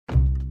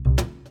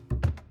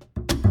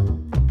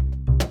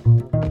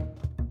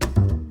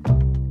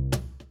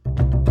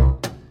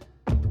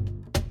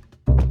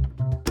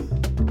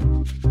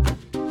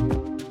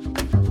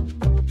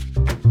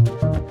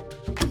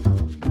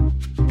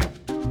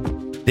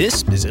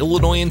This is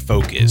Illinois in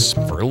Focus.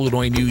 For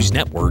Illinois News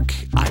Network,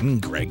 I'm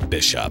Greg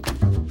Bishop.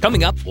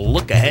 Coming up, we'll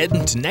look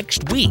ahead to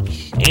next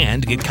week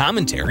and get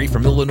commentary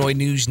from Illinois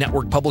News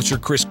Network publisher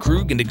Chris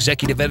Krug and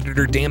executive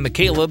editor Dan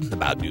McCaleb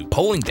about new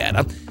polling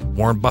data,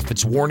 Warren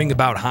Buffett's warning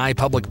about high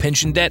public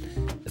pension debt,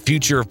 the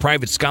future of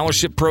private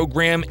scholarship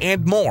program,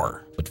 and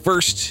more. But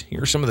first,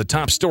 here are some of the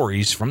top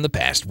stories from the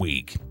past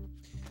week.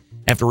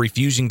 After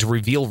refusing to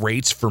reveal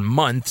rates for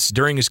months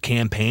during his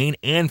campaign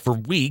and for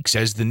weeks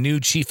as the new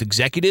chief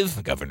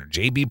executive, Governor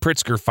J.B.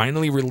 Pritzker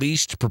finally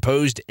released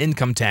proposed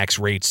income tax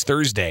rates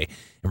Thursday,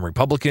 and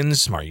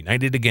Republicans are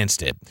united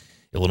against it.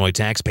 Illinois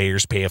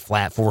taxpayers pay a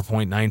flat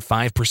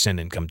 4.95%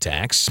 income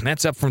tax.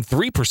 That's up from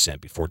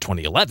 3% before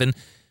 2011.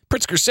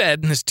 Pritzker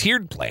said his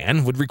tiered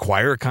plan would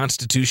require a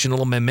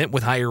constitutional amendment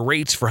with higher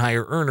rates for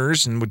higher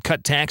earners and would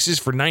cut taxes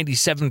for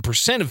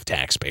 97% of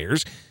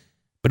taxpayers,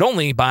 but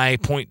only by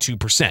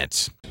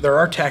 0.2%. There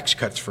are tax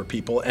cuts for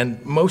people,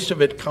 and most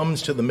of it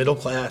comes to the middle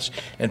class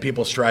and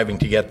people striving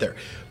to get there.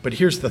 But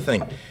here's the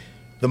thing.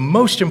 The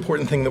most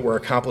important thing that we're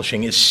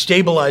accomplishing is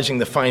stabilizing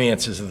the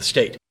finances of the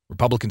state.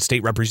 Republican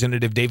State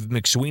Representative David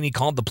McSweeney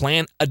called the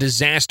plan a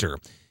disaster.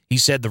 He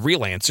said the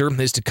real answer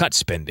is to cut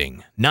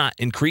spending, not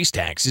increase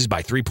taxes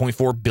by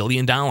 $3.4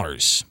 billion.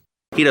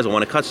 He doesn't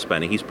want to cut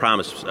spending. He's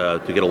promised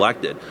to get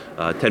elected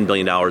 $10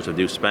 billion of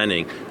new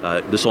spending.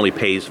 This only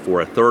pays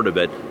for a third of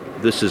it.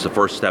 This is the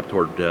first step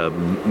toward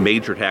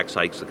major tax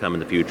hikes to come in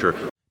the future.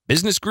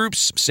 Business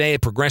groups say a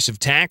progressive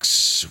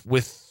tax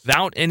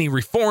without any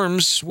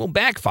reforms will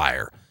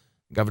backfire.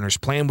 The governor's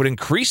plan would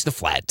increase the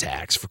flat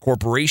tax for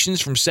corporations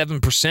from 7%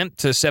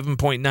 to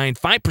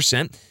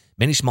 7.95%.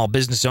 Many small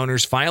business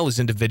owners file as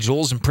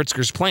individuals, and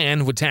Pritzker's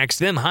plan would tax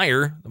them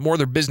higher the more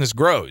their business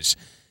grows.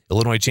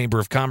 Illinois Chamber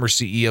of Commerce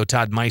CEO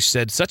Todd Mice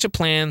said such a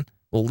plan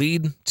will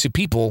lead to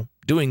people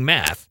doing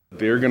math.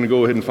 They're going to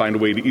go ahead and find a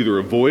way to either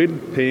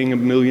avoid paying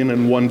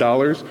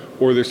 $1,001,001,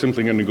 or they're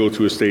simply going to go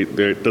to a state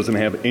that doesn't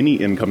have any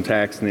income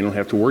tax and they don't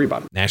have to worry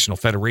about it. National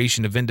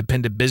Federation of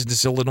Independent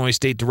Business Illinois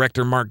State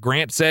Director Mark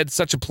Grant said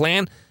such a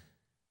plan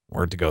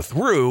were to go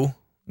through,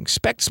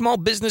 expect small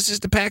businesses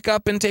to pack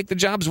up and take the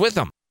jobs with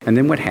them. And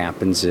then what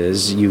happens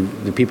is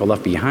the people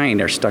left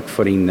behind are stuck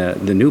footing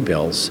the new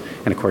bills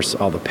and, of course,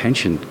 all the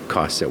pension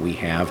costs that we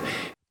have.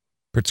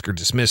 Pritzker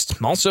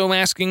dismissed, also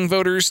asking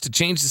voters to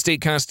change the state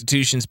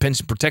constitution's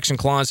pension protection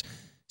clause,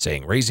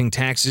 saying raising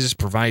taxes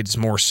provides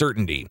more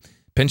certainty.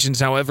 Pensions,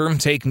 however,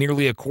 take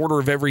nearly a quarter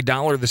of every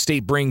dollar the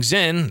state brings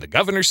in. The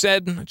governor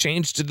said a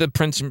change to the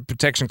pension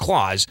protection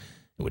clause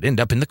would end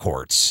up in the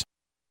courts.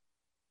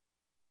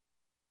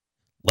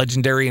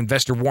 Legendary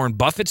investor Warren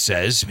Buffett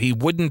says he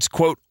wouldn't,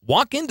 quote,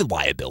 walk into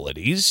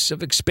liabilities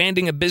of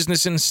expanding a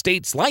business in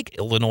states like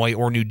Illinois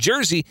or New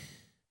Jersey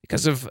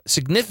because of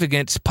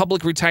significant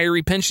public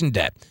retiree pension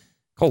debt.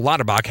 Cole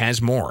Lauterbach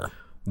has more.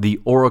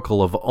 The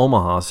Oracle of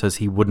Omaha says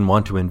he wouldn't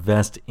want to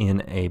invest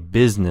in a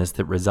business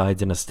that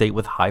resides in a state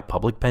with high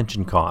public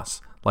pension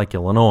costs, like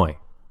Illinois.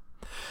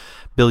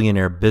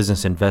 Billionaire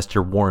business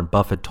investor Warren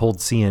Buffett told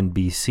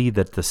CNBC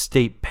that the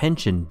state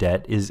pension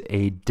debt is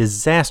a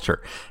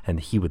disaster,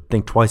 and he would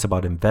think twice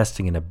about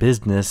investing in a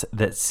business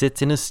that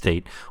sits in a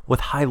state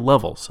with high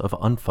levels of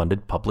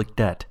unfunded public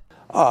debt.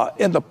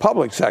 In the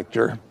public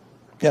sector,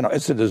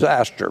 it's a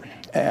disaster.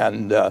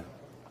 And,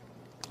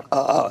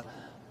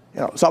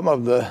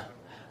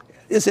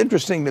 it's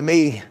interesting to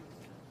me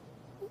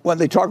when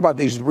they talk about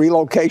these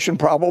relocation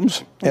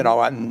problems,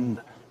 and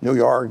New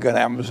York and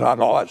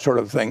Amazon, all that sort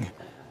of thing.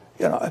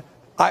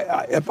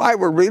 If I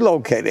were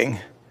relocating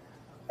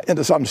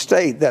into some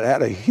state that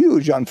had a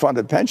huge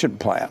unfunded pension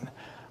plan,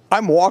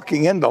 I'm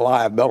walking into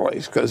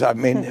liabilities because,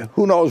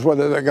 who knows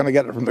whether they're going to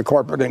get it from the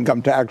corporate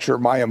income tax or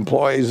my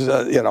employees,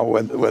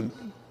 with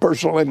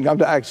personal income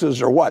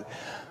taxes or what.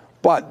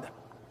 But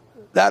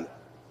that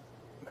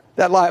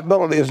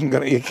liability isn't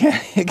going to,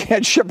 you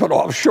can't ship it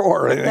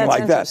offshore or anything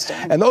like that.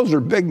 And those are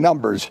big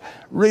numbers,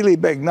 really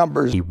big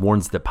numbers. He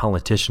warns that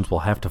politicians will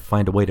have to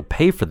find a way to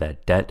pay for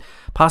that debt,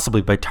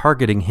 possibly by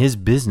targeting his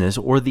business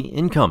or the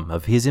income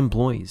of his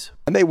employees.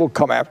 And they will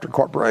come after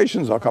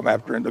corporations, they'll come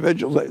after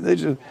individuals. They're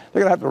going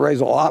to have to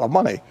raise a lot of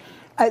money.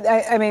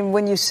 I mean,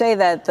 when you say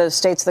that, the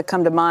states that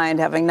come to mind,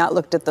 having not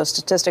looked at those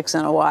statistics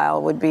in a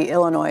while, would be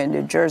Illinois and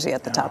New Jersey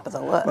at the top of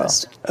the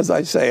list. Well, as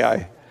I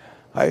say,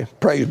 I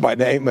praise by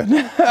name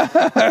and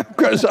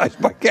criticize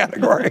by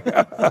category.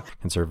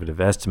 Conservative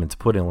estimates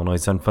put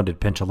Illinois' unfunded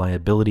pension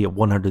liability at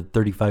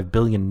 $135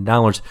 billion,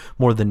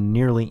 more than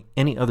nearly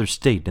any other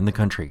state in the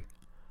country.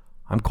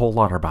 I'm Cole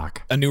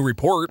Lauterbach. A new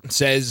report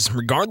says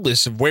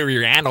regardless of where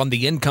you're at on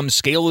the income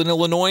scale in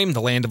Illinois, the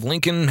land of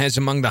Lincoln has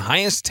among the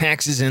highest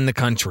taxes in the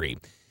country.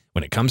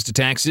 When it comes to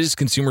taxes,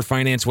 consumer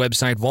finance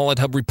website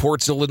WalletHub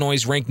reports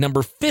Illinois ranked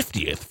number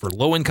 50th for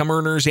low-income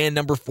earners and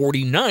number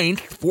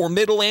 49th for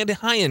middle and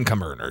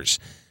high-income earners.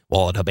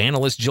 WalletHub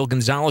analyst Jill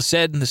Gonzalez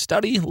said the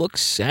study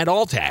looks at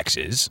all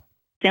taxes.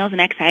 Sales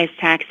and excise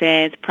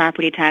taxes,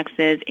 property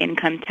taxes,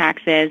 income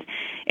taxes.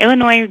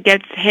 Illinois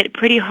gets hit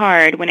pretty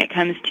hard when it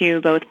comes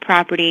to both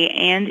property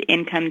and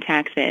income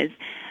taxes.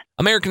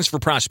 Americans for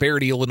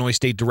Prosperity Illinois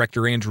State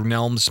Director Andrew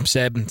Nelms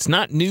said it's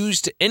not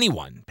news to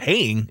anyone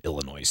paying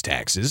Illinois'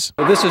 taxes.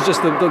 This is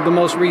just the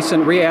most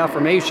recent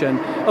reaffirmation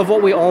of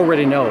what we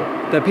already know,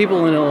 that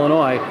people in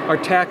Illinois are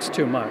taxed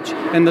too much.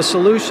 And the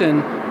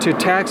solution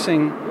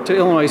to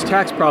Illinois'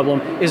 tax problem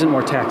isn't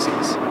more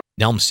taxes.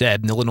 Nelms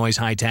said Illinois'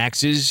 high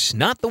taxes,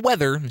 not the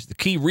weather, is the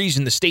key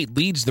reason the state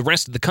leads the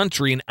rest of the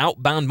country in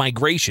outbound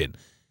migration.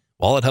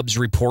 WalletHub's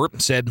report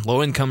said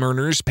low-income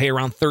earners pay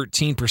around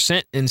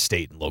 13% in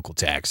state and local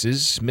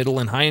taxes. Middle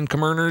and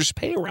high-income earners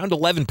pay around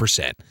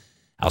 11%.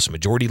 House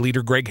Majority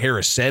Leader Greg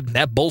Harris said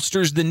that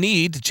bolsters the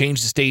need to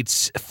change the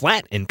state's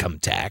flat income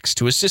tax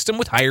to a system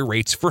with higher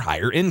rates for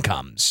higher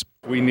incomes.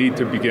 We need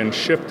to begin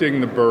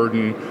shifting the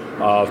burden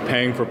of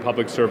paying for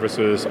public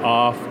services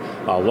off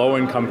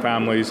low-income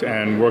families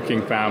and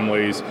working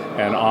families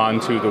and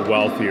onto the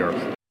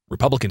wealthier.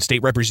 Republican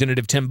State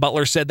Representative Tim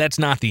Butler said that's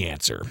not the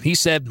answer. He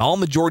said all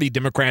majority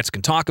Democrats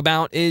can talk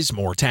about is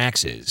more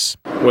taxes.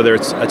 Whether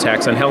it's a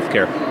tax on health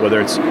care, whether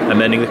it's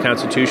amending the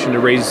Constitution to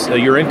raise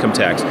your income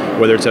tax,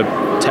 whether it's a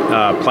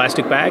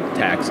plastic bag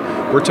tax,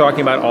 we're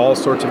talking about all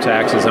sorts of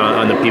taxes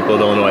on the people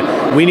of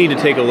Illinois. We need to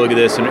take a look at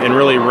this and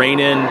really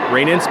rein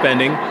in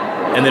spending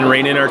and then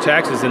rein in our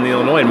taxes in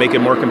Illinois and make it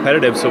more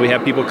competitive so we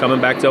have people coming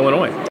back to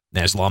Illinois.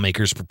 As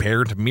lawmakers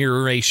prepare to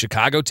mirror a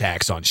Chicago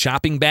tax on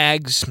shopping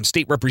bags, a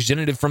state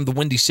representative from the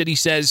Windy City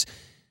says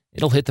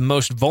it'll hit the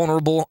most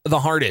vulnerable the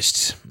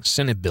hardest. The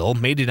Senate bill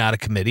made it out of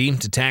committee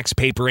to tax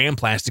paper and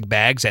plastic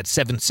bags at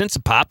 7 cents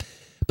a pop,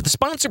 but the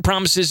sponsor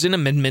promises an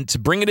amendment to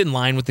bring it in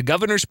line with the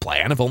governor's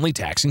plan of only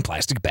taxing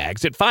plastic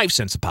bags at 5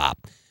 cents a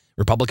pop.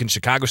 Republican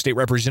Chicago State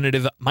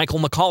Representative Michael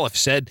McAuliffe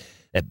said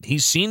that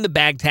he's seen the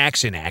bag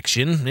tax in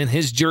action in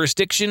his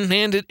jurisdiction,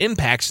 and it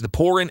impacts the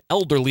poor and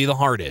elderly the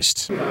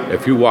hardest.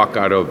 If you walk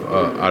out of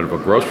a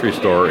grocery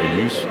store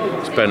and you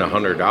spend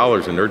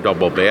 $100 and they're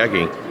double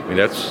bagging, I mean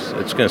it's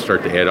going to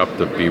start to add up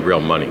to be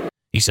real money.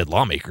 He said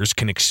lawmakers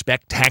can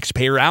expect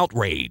taxpayer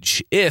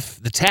outrage if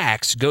the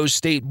tax goes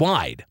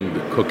statewide.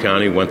 Cook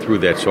County went through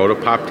that soda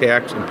pop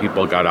tax and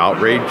people got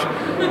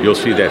outraged. You'll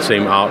see that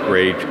same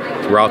outrage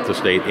throughout the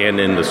state and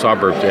in the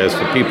suburbs as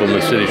the people in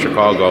the city of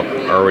Chicago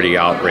are already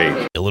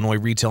outraged. Illinois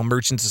Retail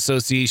Merchants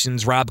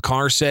Association's Rob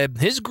Carr said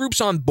his group's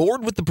on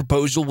board with the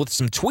proposal with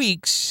some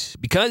tweaks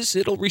because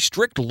it'll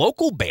restrict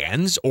local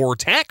bans or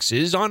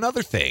taxes on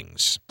other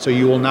things. So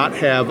you will not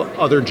have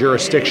other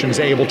jurisdictions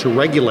able to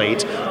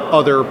regulate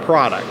other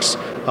products,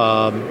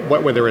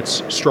 whether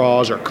it's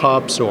straws or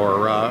cups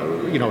or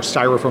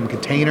styrofoam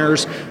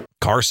containers.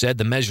 Carr said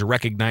the measure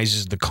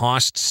recognizes the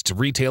costs to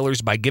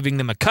retailers by giving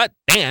them a cut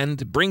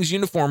and brings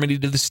uniformity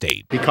to the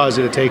state. Because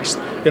it takes,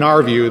 in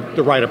our view,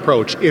 the right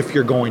approach if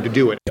you're going to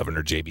do it.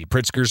 Governor J.B.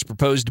 Pritzker's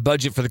proposed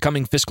budget for the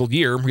coming fiscal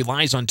year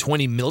relies on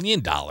 $20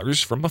 million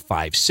from a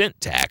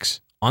 5-cent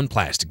tax on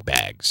plastic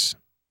bags.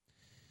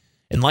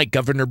 And like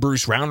Governor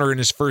Bruce Rauner in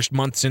his first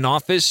months in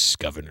office,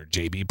 Governor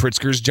J.B.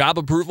 Pritzker's job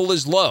approval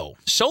is low.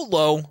 So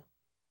low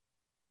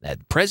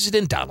that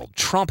President Donald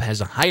Trump has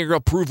a higher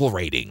approval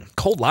rating.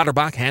 Cole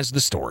Lauterbach has the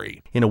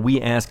story. In a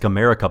We Ask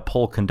America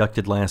poll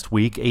conducted last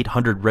week,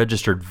 800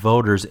 registered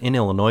voters in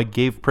Illinois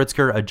gave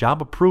Pritzker a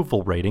job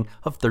approval rating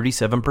of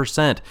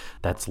 37%.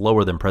 That's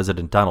lower than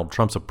President Donald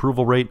Trump's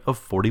approval rate of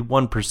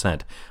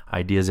 41%.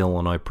 Ideas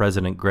Illinois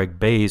President Greg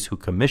Bayes, who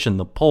commissioned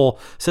the poll,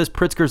 says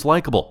Pritzker's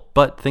likable,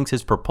 but thinks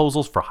his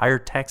proposals for higher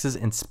taxes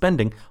and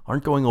spending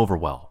aren't going over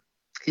well.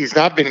 He's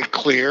not been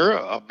clear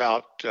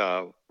about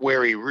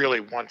where he really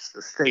wants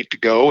the state to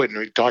go, and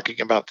we're talking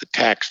about the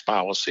tax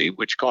policy,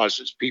 which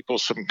causes people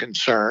some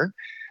concern.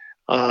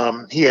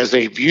 He has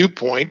a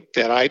viewpoint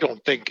that I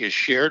don't think is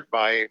shared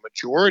by a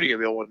majority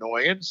of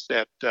Illinoisans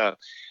that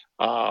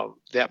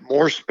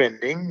more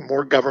spending,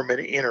 more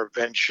government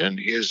intervention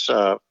is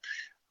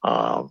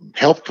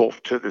helpful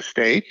to the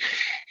state.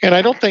 And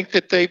I don't think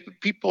that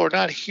people are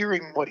not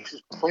hearing what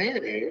his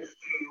plan is to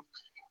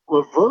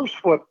reverse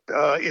what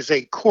is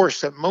a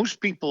course that most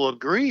people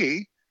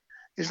agree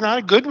is not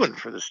a good one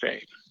for the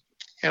state.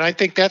 And I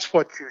think that's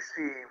what you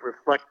see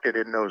reflected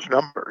in those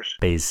numbers.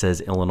 Bayes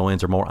says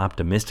Illinoisans are more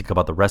optimistic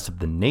about the rest of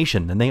the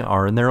nation than they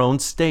are in their own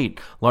state,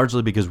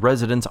 largely because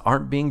residents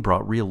aren't being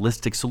brought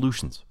realistic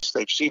solutions.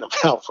 They've seen them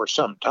out for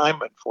some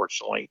time,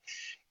 unfortunately,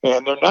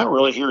 and they're not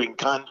really hearing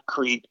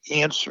concrete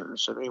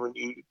answers. I mean, when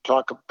you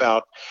talk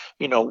about,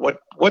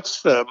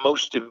 what's the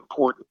most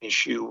important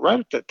issue,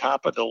 right at the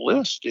top of the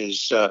list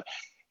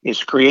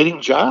is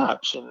creating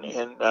jobs and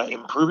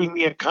improving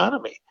the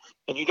economy.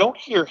 And you don't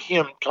hear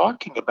him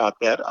talking about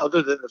that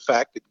other than the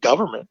fact that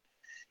government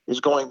is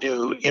going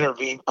to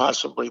intervene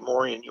possibly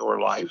more in your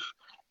life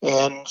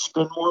and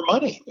spend more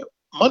money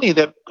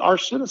that our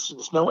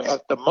citizens know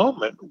at the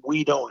moment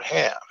we don't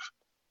have.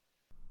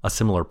 A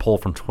similar poll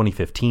from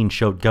 2015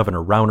 showed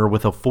Governor Rauner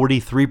with a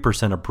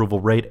 43% approval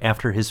rate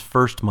after his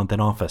first month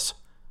in office.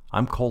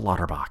 I'm Cole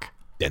Lauterbach.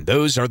 And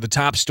those are the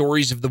top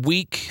stories of the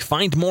week.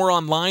 Find more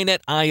online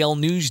at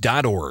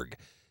ilnews.org.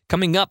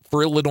 Coming up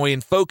for Illinois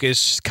in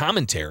Focus,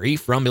 commentary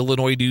from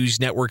Illinois News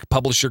Network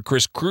publisher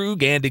Chris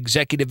Krug and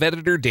executive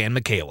editor Dan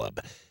McCaleb.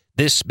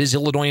 This is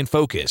Illinois in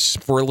Focus.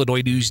 For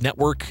Illinois News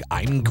Network,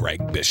 I'm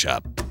Greg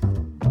Bishop.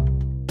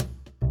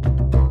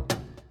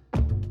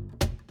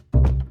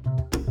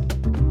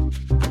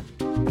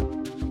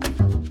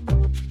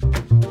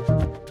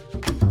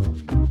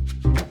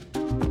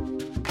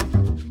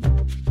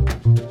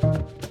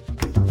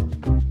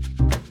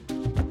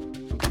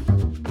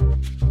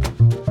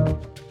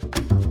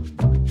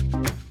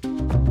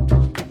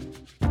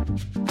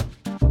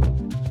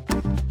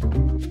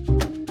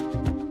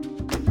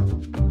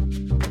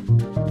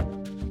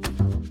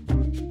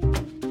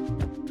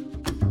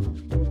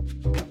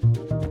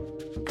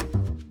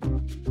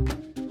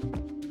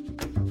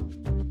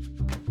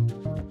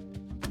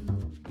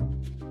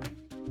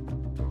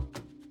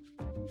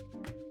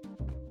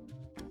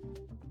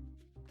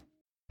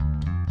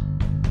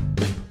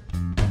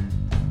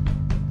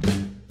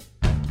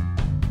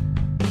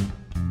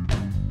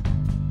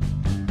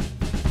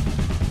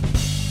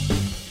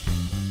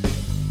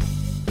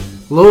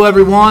 Hello,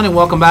 everyone, and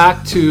welcome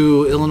back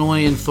to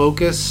Illinois in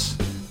Focus,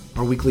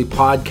 our weekly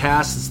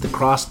podcast. It's the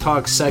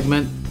Crosstalk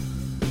segment.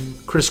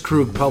 Chris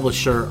Krug,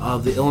 publisher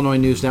of the Illinois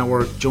News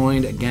Network,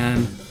 joined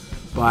again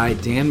by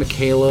Dan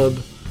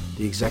McCaleb,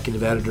 the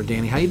executive editor.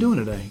 Danny, how you doing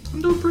today?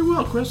 I'm doing pretty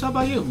well, Chris. How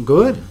about you?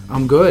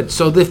 I'm good.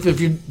 So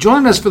if you're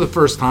joining us for the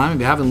first time,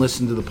 if you haven't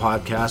listened to the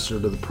podcast or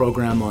to the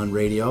program on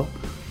radio,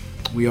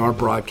 we are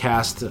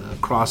broadcast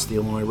across the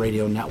Illinois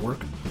Radio Network.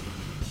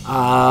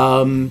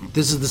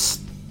 This is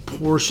the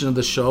portion of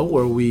the show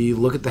where we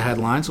look at the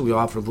headlines. We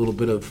offer a little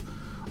bit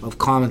of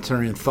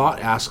commentary and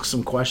thought, ask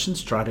some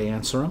questions, try to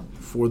answer them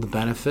for the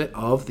benefit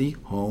of the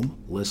home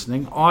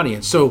listening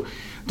audience. So,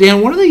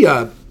 Dan, one of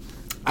the,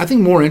 I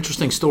think, more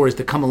interesting stories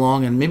to come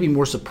along, and maybe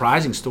more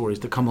surprising stories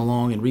to come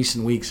along in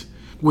recent weeks,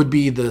 would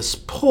be this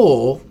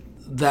poll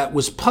that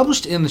was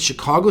published in the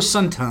Chicago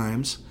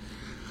Sun-Times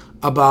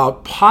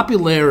about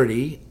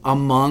popularity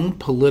among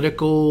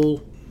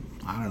political,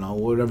 I don't know,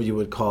 whatever you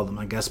would call them,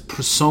 I guess,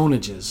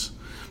 personages.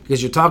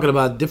 Because you're talking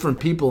about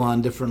different people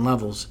on different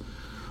levels.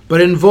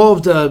 But it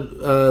involved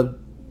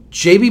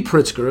J.B.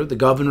 Pritzker, the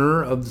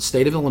governor of the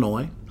state of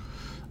Illinois,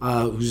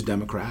 who's a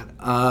Democrat,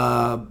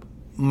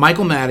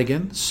 Michael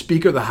Madigan,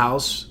 Speaker of the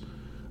House,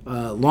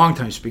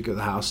 longtime Speaker of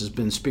the House, has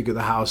been Speaker of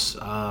the House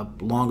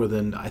longer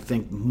than I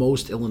think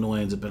most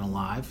Illinoisans have been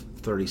alive,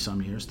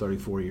 30-some years,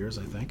 34 years,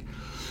 I think.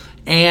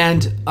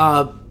 And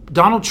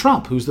Donald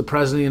Trump, who's the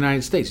President of the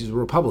United States. He's a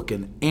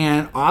Republican.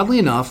 And oddly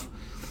enough,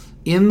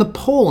 in the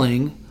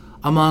polling,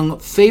 among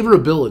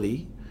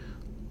favorability,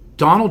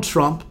 Donald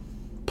Trump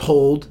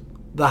polled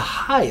the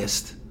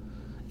highest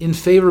in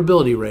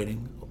favorability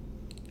rating,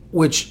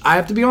 which I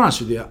have to be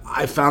honest with you,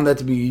 I found that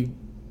to be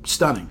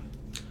stunning.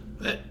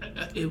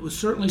 It was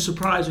certainly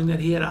surprising that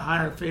he had a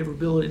higher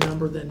favorability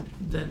number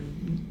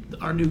than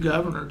our new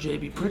governor,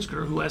 J.B.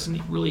 Pritzker, who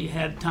hasn't really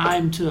had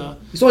time to...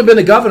 He's only been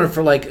the governor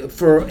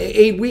for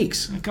 8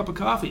 weeks. A cup of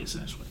coffee,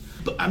 essentially.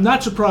 But I'm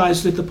not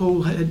surprised that the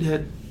poll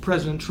had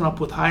President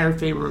Trump with higher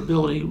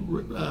favorability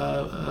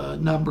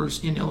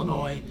numbers in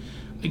Illinois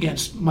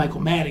against Michael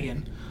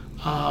Madigan,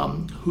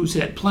 who's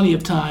had plenty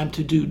of time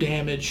to do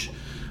damage.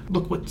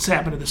 Look what's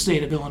happened to the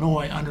state of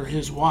Illinois under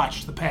his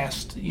watch the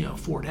past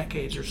 4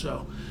 decades or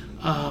so.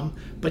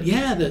 But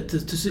yeah,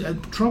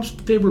 Trump's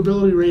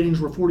favorability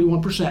ratings were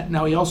 41%.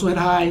 Now he also had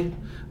high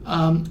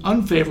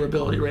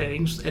unfavorability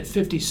ratings at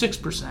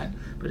 56%,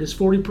 but his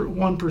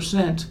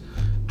 41%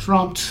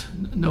 trumped,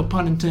 no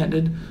pun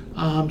intended,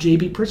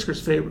 J.B.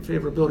 Pritzker's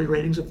favorability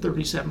ratings of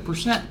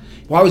 37%.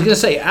 Well, I was going to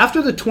say,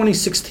 after the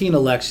 2016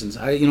 elections,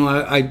 I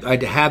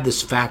had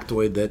this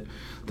factoid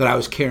that I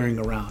was carrying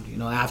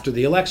around. After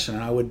the election,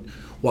 I would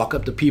walk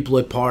up to people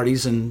at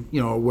parties and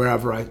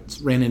wherever I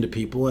ran into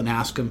people and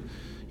ask them.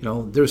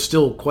 There's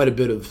still quite a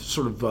bit of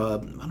sort of I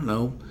don't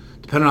know,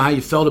 depending on how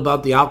you felt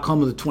about the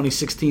outcome of the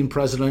 2016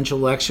 presidential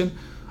election,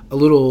 a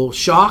little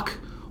shock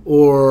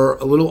or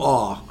a little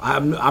awe.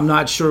 I'm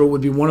not sure it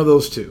would be one of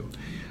those two.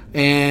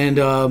 And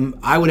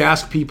I would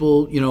ask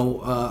people,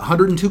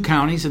 102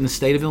 counties in the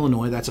state of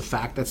Illinois, that's a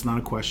fact, that's not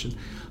a question,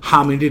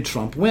 how many did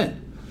Trump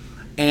win?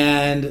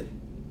 And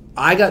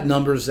I got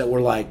numbers that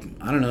were like,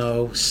 I don't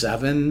know,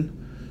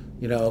 7.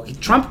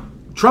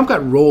 Trump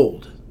got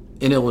rolled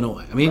in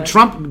Illinois. I mean, right.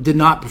 Trump did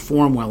not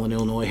perform well in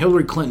Illinois.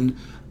 Hillary Clinton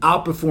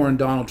outperformed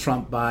Donald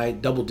Trump by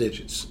double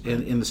digits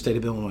in the state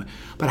of Illinois.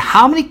 But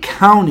how many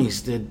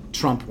counties did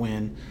Trump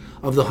win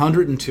of the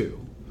 102?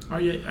 Are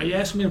you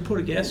asking me to put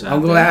a guess out?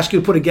 I'm going to ask you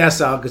to put a guess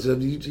out because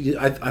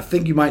I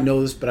think you might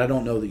know this, but I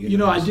don't know that you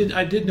know. I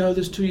did know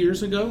this 2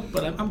 years ago,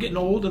 but I'm getting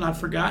old and I've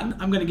forgotten.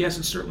 I'm going to guess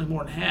it's certainly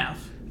more than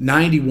half.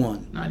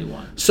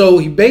 91. So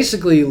he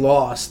basically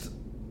lost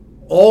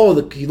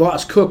he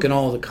lost Cook in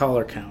all the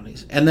collar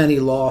counties, and then he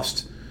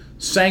lost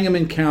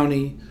Sangamon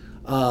County.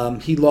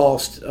 He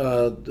lost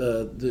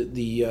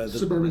the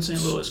suburban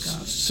St. Louis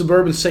County.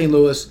 Suburban St.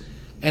 Louis,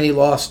 and he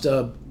lost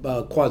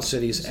Quad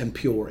Cities and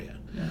Peoria.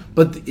 Yeah.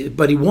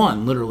 But he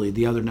won literally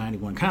the other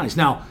 91 counties.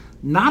 Now,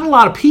 not a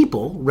lot of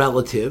people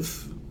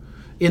relative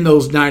in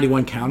those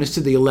 91 counties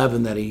to the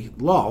 11 that he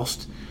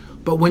lost.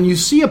 But when you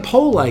see a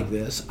poll like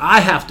this,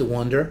 I have to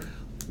wonder,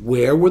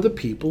 where were the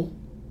people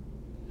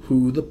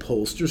who the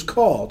pollsters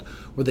called?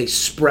 Were they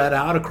spread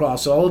out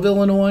across all of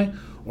Illinois,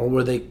 or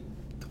were they,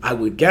 I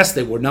would guess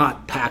they were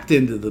not packed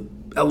into the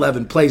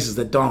 11 places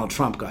that Donald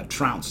Trump got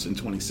trounced in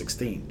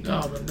 2016.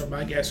 No,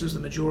 my guess is the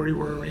majority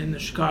were in the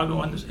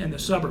Chicago and the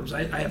suburbs.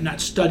 I have not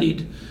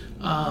studied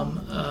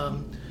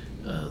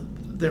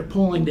their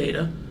polling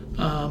data,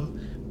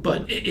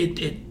 but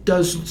it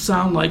does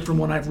sound like, from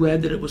what I've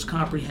read, that it was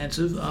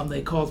comprehensive.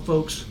 They called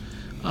folks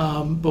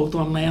both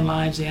on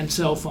landlines and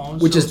cell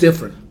phones. Which is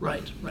different.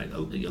 Right.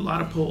 A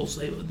lot of polls,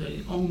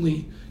 they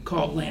only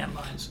call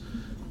landlines.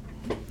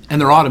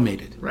 And they're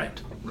automated. Right.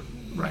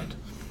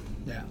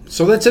 Yeah.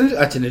 So that's an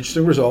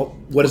interesting result.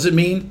 What does it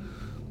mean?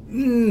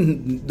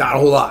 Not a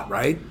whole lot,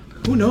 right?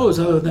 Who knows,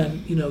 other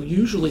than,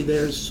 usually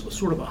there's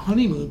sort of a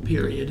honeymoon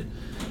period.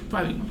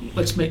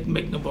 Let's make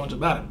no bones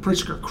about it.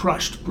 Pritzker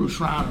crushed Bruce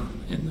Rauner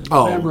in the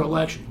November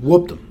election.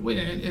 Whooped him.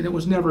 And it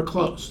was never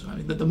close. I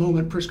mean, the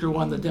moment Pritzker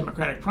won the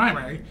Democratic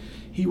primary,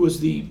 he was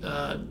the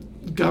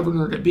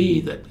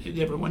governor-to-be that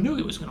everyone knew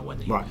he was going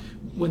to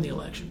win the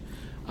election.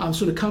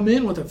 So to come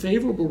in with a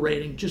favorable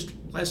rating just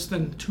less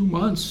than 2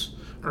 months,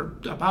 or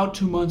about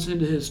 2 months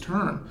into his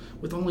term,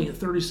 with only a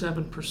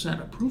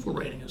 37% approval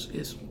rating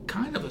is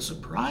kind of a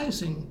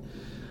surprising,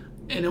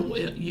 and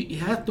you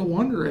have to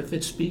wonder if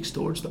it speaks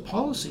towards the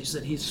policies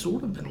that he's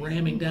sort of been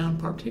ramming down,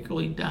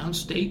 particularly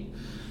downstate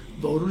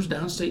voters,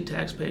 downstate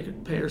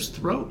taxpayers'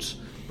 throats,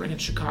 bringing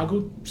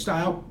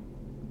Chicago-style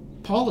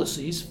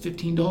policies,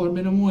 $15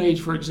 minimum wage,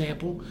 for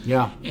example,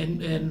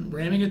 and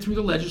ramming it through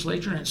the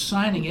legislature and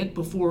signing it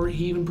before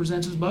he even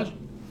presents his budget.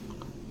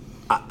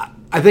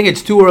 I think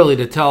it's too early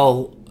to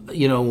tell,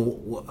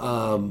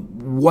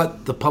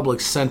 what the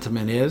public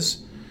sentiment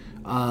is,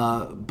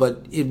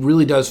 but it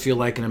really does feel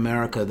like in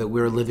America that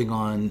we're living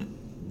on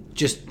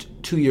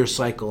just 2-year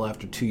cycle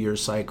after 2-year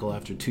cycle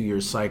after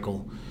 2-year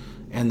cycle,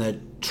 and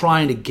that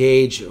trying to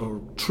gauge or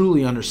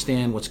truly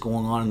understand what's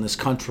going on in this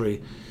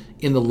country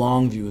in the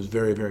long view is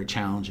very, very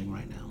challenging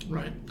right now.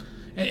 Right,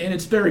 and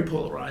it's very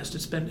polarized.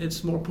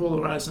 It's more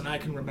polarized than I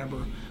can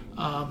remember.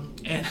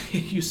 And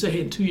you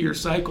say in 2-year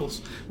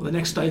cycles, well, the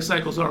next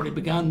cycle's already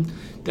begun.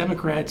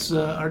 Democrats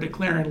are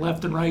declaring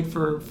left and right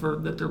for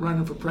that they're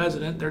running for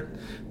president.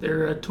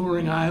 They're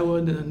touring Iowa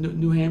and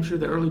New Hampshire,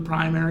 the early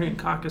primary and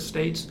caucus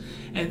states,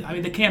 and I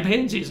mean the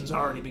campaign season's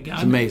already begun.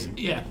 It's amazing.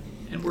 Yeah,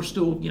 and we're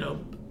still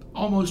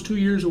almost 2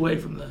 years away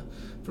from the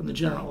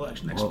general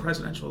election, next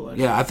presidential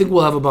election. Yeah, I think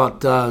we'll have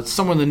about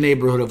somewhere in the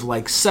neighborhood of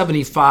like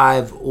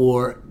 75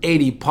 or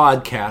 80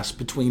 podcasts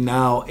between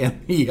now and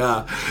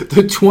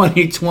the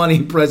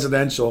 2020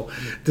 presidential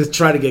to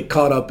try to get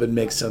caught up and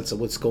make sense of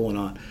what's going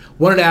on.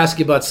 Wanted to ask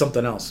you about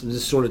something else.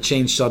 Just sort of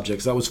change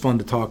subjects. That was fun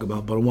to talk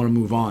about, but I want to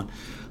move on.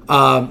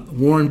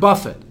 Warren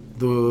Buffett,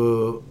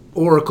 the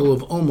Oracle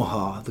of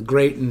Omaha, the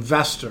great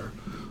investor,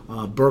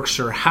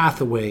 Berkshire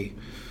Hathaway,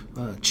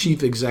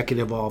 Chief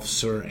Executive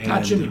Officer. And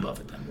not Jimmy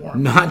Buffett, then.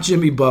 Warren. Not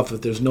Jimmy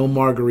Buffett. There's no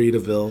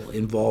Margaritaville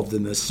involved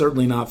in this.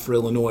 Certainly not for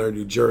Illinois or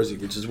New Jersey,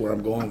 which is where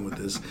I'm going with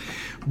this.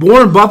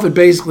 Warren Buffett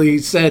basically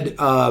said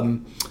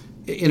in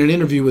an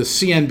interview with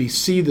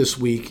CNBC this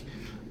week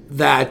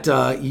that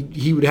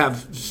he would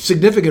have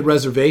significant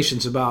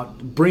reservations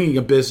about bringing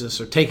a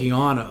business or taking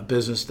on a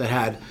business that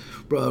had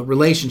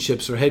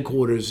relationships or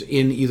headquarters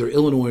in either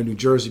Illinois or New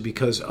Jersey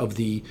because of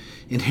the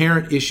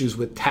inherent issues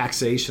with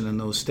taxation in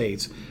those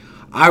states.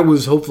 I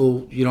was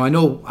hopeful, I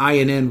know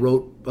INN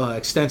wrote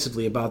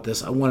extensively about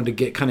this. I wanted to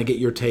get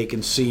your take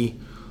and see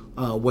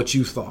what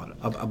you thought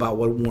about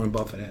what Warren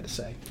Buffett had to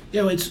say.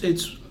 Yeah,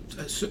 it's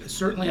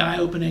certainly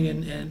eye-opening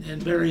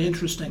and very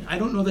interesting. I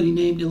don't know that he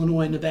named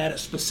Illinois and Nevada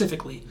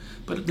specifically,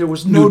 but there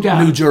was no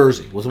doubt. New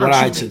Jersey was what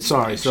I said.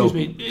 Sorry. Excuse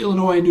me,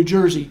 Illinois and New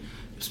Jersey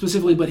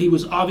specifically, but he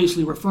was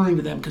obviously referring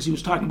to them because he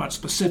was talking about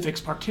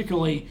specifics,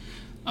 particularly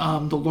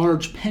the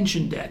large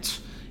pension debts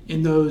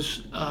in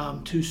those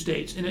two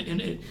states.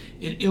 In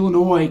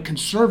Illinois,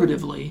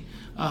 conservatively,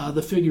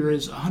 the figure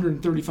is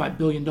 $135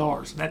 billion.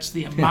 That's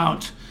the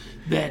amount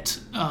that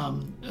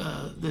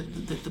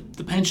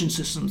the pension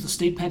systems, the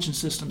state pension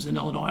systems in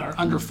Illinois are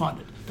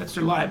underfunded. That's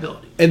their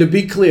liability. And to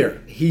be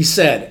clear, he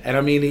said, and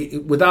I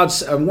mean,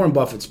 Warren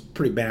Buffett's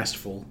pretty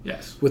masterful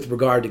with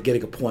regard to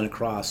getting a point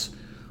across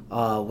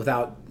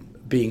without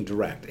being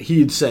direct. He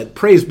had said,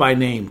 praised by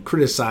name,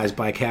 criticized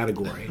by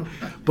category.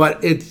 But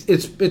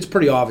it's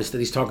pretty obvious that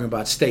he's talking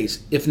about states,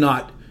 if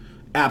not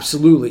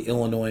absolutely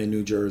Illinois and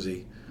New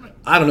Jersey.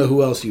 I don't know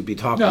who else you'd be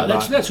talking about.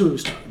 No, that's who he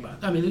was talking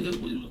about. I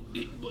mean,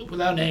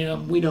 without naming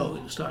him, we know who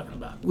he was talking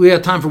about. We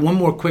have time for one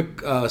more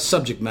quick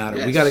subject matter.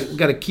 Yes. We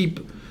got to keep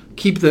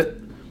the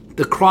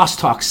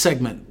crosstalk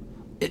segment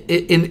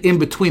in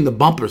between the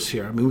bumpers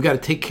here. I mean, we got to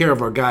take care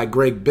of our guy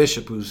Greg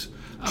Bishop, who's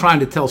trying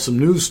to tell some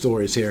news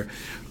stories here.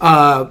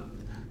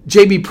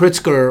 J.B.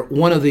 Pritzker,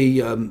 one of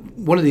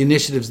the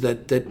initiatives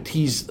that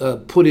he's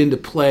put into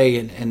play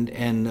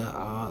and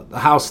the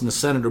House and the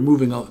Senate are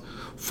moving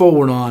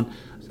forward on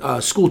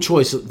school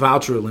choice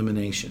voucher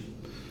elimination.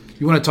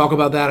 You want to talk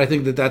about that? I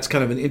think that's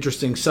kind of an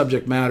interesting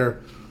subject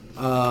matter.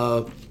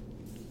 Kind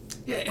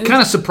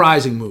of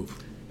surprising move.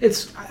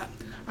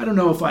 I don't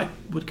know if I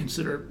would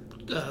consider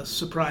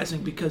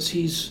surprising, because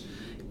he's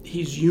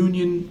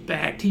union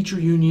backed. Teacher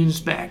unions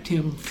backed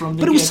him from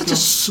the But it was get-go. such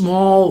a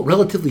small,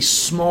 relatively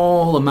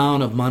small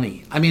amount of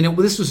money. I mean,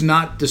 this was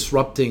not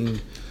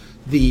disrupting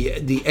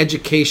the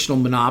educational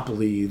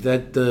monopoly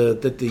that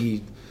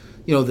the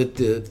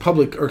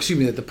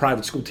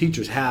private school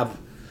teachers have,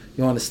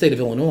 in the state of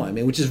Illinois. I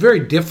mean, which is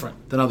very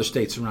different than other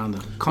states around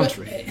the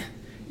country.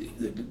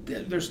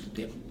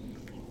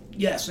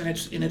 Yes, and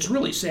it's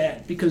really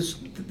sad, because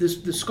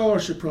the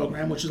scholarship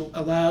program, which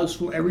allows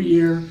for every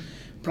year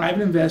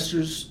private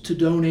investors to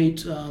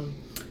donate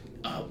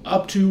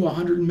up to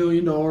 $100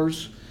 million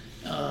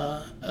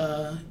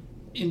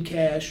in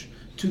cash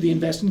to the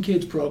Invest in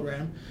Kids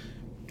program,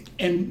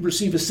 and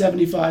receive a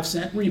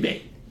 75-cent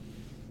rebate.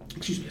 A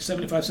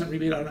 75-cent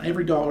rebate on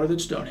every dollar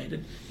that's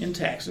donated in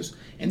taxes.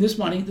 And this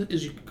money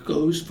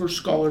goes for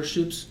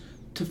scholarships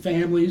to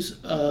families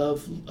to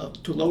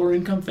lower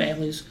income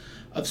families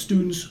of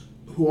students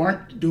who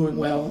aren't doing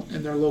well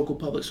in their local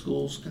public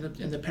schools, and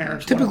the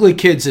parents Typically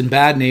kids in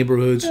bad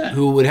neighborhoods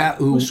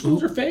whose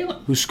schools are failing,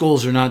 whose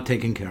schools are not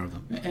taking care of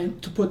them,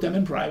 and to put them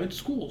in private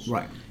schools.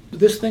 Right.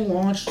 This thing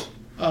launched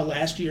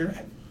last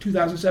year,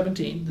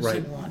 2017. This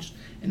thing launched.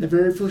 In the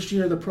very first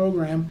year of the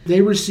program, they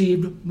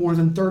received more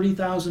than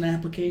 30,000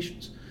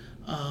 applications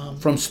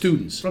from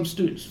students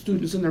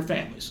and their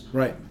families.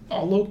 Right.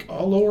 All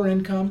lower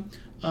income.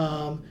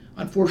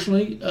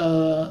 Unfortunately,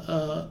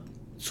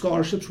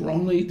 scholarships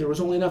there was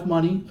only enough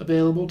money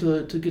available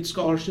to get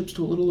scholarships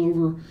to a little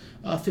over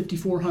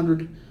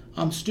 5,400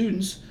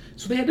 students.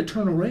 So they had to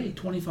turn away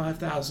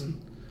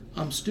 25,000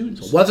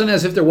 students. So it wasn't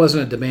as if there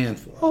wasn't a demand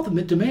for it. Oh,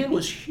 the demand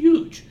was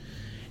huge.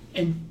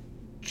 And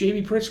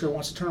J.B. Pritzker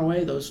wants to turn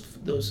away those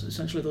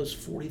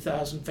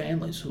 40,000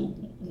 families who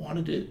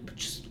wanted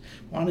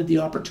the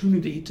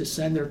opportunity to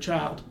send their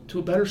child to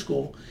a better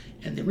school.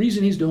 And the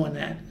reason he's doing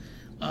that,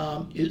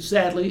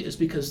 is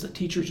because the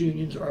teachers'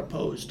 unions are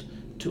opposed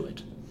to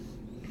it.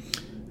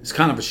 It's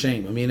kind of a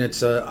shame. I mean,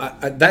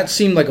 that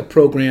seemed like a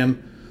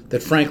program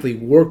that frankly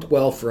worked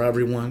well for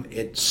everyone.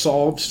 It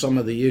solved some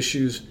of the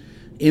issues,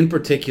 in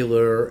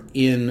particular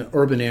in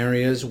urban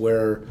areas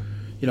where,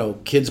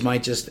 kids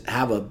might just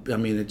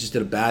it just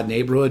did a bad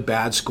neighborhood,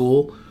 bad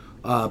school,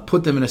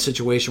 put them in a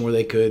situation where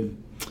they could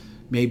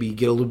maybe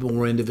get a little bit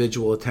more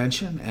individual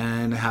attention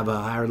and have a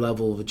higher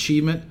level of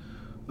achievement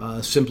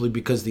simply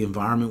because the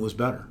environment was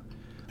better.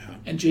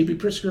 And J.B.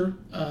 Pritzker,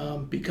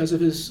 because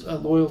of his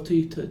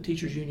loyalty to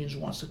teachers' unions,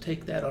 wants to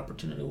take that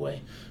opportunity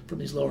away from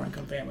these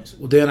lower-income families.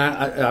 Well, Dan,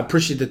 I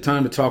appreciate the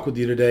time to talk with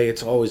you today.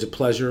 It's always a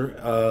pleasure.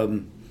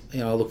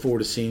 I look forward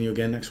to seeing you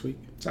again next week.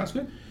 Sounds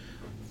good.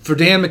 For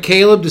Dan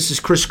McCaleb, this is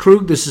Chris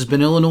Krug. This has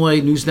been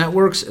Illinois News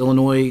Network's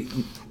Illinois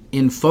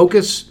in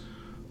Focus.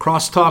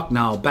 Crosstalk.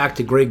 Now back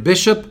to Greg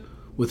Bishop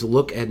with a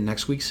look at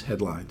next week's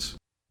headlines.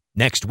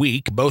 Next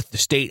week, both the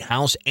State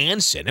House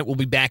and Senate will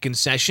be back in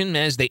session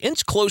as they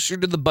inch closer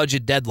to the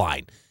budget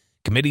deadline.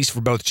 Committees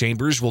for both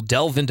chambers will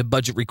delve into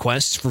budget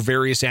requests for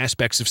various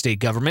aspects of state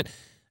government.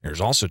 There's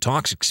also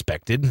talks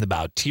expected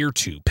about Tier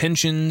 2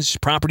 pensions,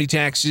 property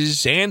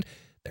taxes, and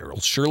there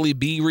will surely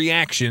be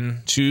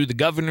reaction to the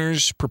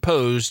governor's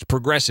proposed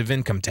progressive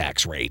income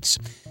tax rates.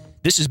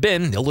 This has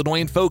been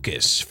Illinois in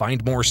Focus.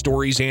 Find more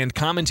stories and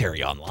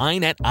commentary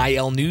online at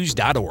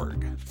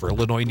ilnews.org. For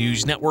Illinois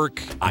News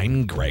Network,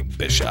 I'm Greg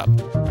Bishop.